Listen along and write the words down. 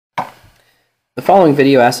The following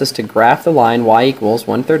video asks us to graph the line y equals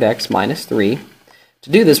 1/3 x minus 3. To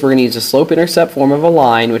do this, we're going to use the slope-intercept form of a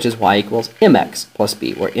line, which is y equals mx plus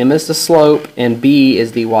b, where m is the slope and b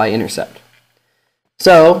is the y-intercept.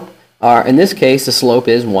 So, in this case, the slope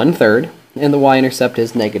is 1/3 and the y-intercept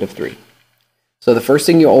is -3. So the first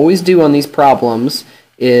thing you always do on these problems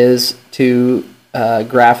is to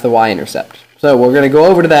graph the y-intercept. So we're going to go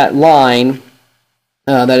over to that line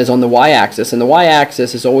that is on the y-axis, and the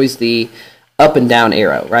y-axis is always the up and down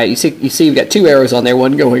arrow, right? You see you've got two arrows on there,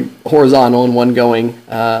 one going horizontal and one going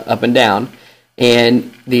up and down.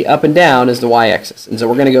 And the up and down is the y-axis. And so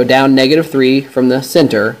we're going to go down -3 from the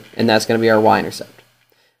center, and that's going to be our y-intercept.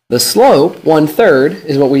 The slope, 1/3,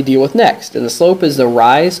 is what we deal with next. And the slope is the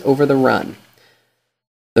rise over the run.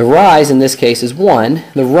 The rise in this case is 1,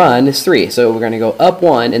 the run is 3. So we're going to go up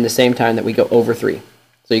 1 in the same time that we go over 3.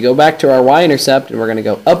 So you go back to our y-intercept, and we're going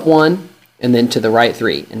to go up 1 and then to the right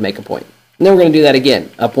 3 and make a point. And then we're going to do that again,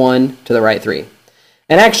 up 1 to the right 3.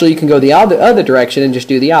 And actually you can go the other direction and just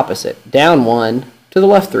do the opposite. Down 1 to the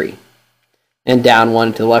left 3. And down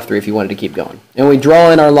 1 to the left 3 if you wanted to keep going. And we draw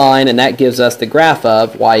in our line, and that gives us the graph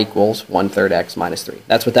of y equals 1/3 x minus 3.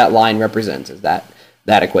 That's what that line represents, is that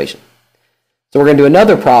equation. So we're going to do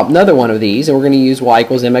another one of these, and we're going to use y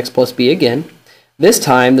equals mx plus b again. This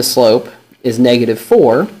time the slope is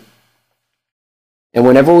 -4. And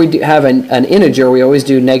whenever we have an integer, we always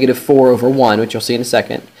do -4 over 1, which you'll see in a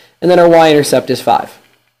second. And then our y-intercept is 5.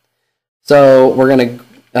 So we're going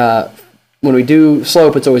to, when we do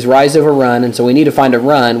slope, it's always rise over run. And so we need to find a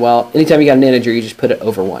run. Well, anytime you got an integer, you just put it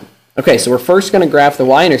over 1. Okay, so we're first going to graph the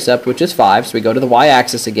y-intercept, which is 5. So we go to the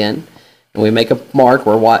y-axis again, and we make a mark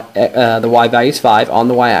where the y value is 5 on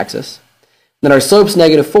the y-axis. Then our slope's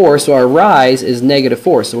 -4, so our rise is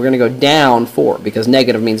 -4. So we're going to go down 4 because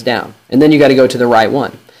negative means down. And then you got to go to the right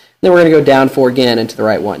 1. Then we're going to go down 4 again into the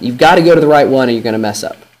right 1. You've got to go to the right 1 or you're going to mess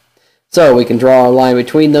up. So we can draw a line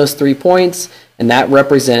between those 3 points, and that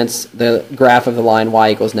represents the graph of the line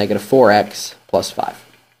y equals -4x plus 5.